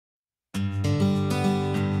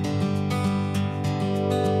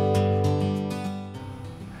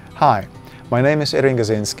Hi, my name is Adrian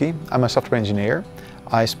Gasiński. I'm a software engineer.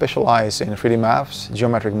 I specialize in 3D maths,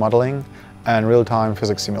 geometric modeling, and real-time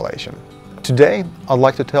physics simulation. Today, I'd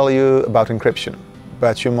like to tell you about encryption,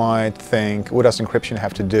 but you might think, what does encryption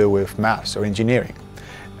have to do with maths or engineering?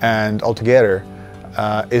 And altogether,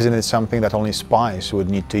 isn't it something that only spies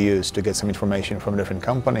would need to use to get some information from a different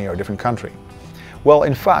company or a different country? Well,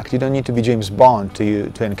 in fact, you don't need to be James Bond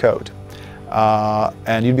to encode.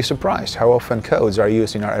 And you'd be surprised how often codes are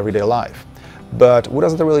used in our everyday life. But what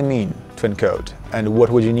does it really mean to encode? And what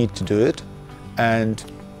would you need to do it? And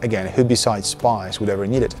again, who besides spies would ever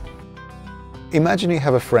need it? Imagine you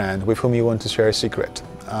have a friend with whom you want to share a secret.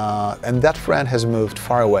 And that friend has moved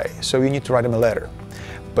far away, so you need to write him a letter.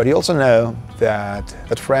 But you also know that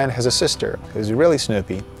that friend has a sister who's really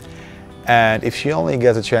snoopy. And if she only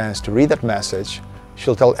gets a chance to read that message,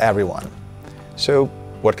 she'll tell everyone. So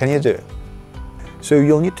what can you do? So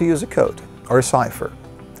you'll need to use a code or a cipher.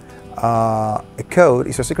 A code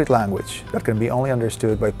is a secret language that can be only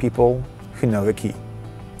understood by people who know the key.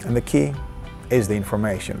 And the key is the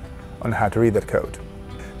information on how to read that code.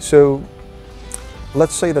 So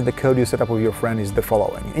let's say that the code you set up with your friend is the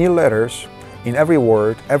following. In your letters, in every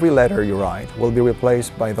word, every letter you write will be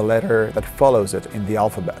replaced by the letter that follows it in the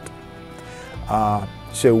alphabet.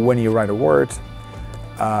 So when you write a word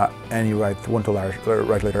and you want to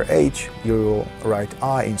write letter H, you'll write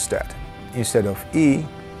I instead. Instead of E,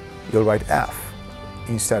 you'll write F.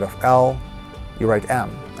 Instead of L, you write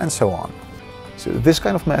M, and so on. So this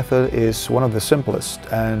kind of method is one of the simplest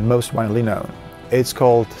and most widely known. It's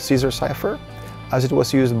called Caesar cipher, as it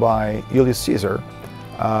was used by Julius Caesar,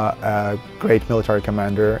 a great military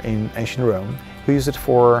commander in ancient Rome, who used it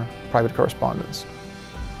for private correspondence.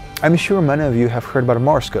 I'm sure many of you have heard about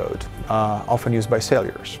Morse code, often used by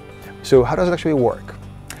sailors. So how does it actually work?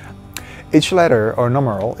 Each letter or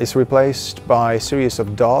numeral is replaced by a series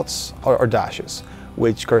of dots or dashes,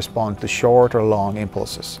 which correspond to short or long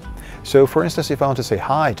impulses. So for instance, if I want to say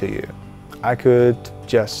hi to you, I could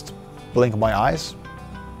just blink my eyes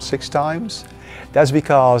 6 times. That's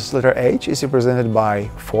because letter H is represented by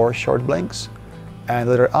 4 short blinks, and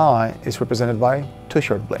letter I is represented by 2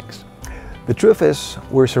 short blinks. The truth is,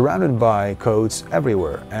 we're surrounded by codes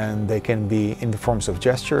everywhere, and they can be in the forms of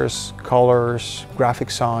gestures, colors, graphic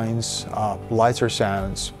signs, lights or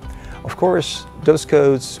sounds. Of course, those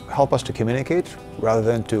codes help us to communicate rather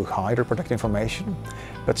than to hide or protect information,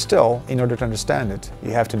 but still, in order to understand it,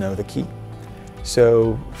 you have to know the key.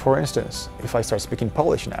 So, for instance, if I start speaking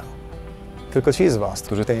Polish now, tylko ci z was,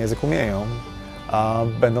 którzy ten język umieją,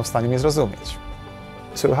 będą w stanie mnie zrozumieć.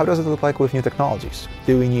 So how does it look like with new technologies?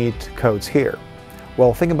 Do we need codes here?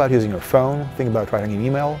 Well, think about using your phone, think about writing an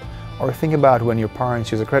email, or think about when your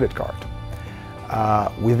parents use a credit card.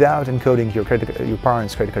 Without encoding your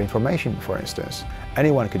parents' credit card information, for instance,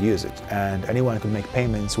 anyone could use it, and anyone could make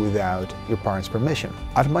payments without your parents' permission.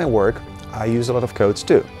 At my work, I use a lot of codes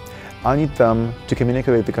too. I need them to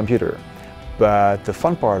communicate with the computer. But the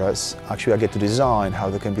fun part is, actually I get to design how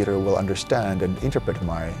the computer will understand and interpret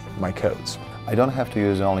my codes. I don't have to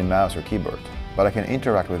use only mouse or keyboard, but I can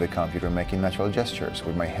interact with the computer making natural gestures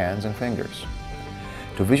with my hands and fingers.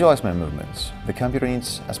 To visualize my movements, the computer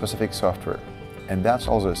needs a specific software, and that's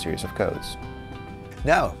also a series of codes.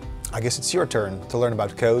 Now, I guess it's your turn to learn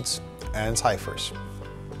about codes and ciphers.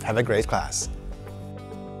 Have a great class!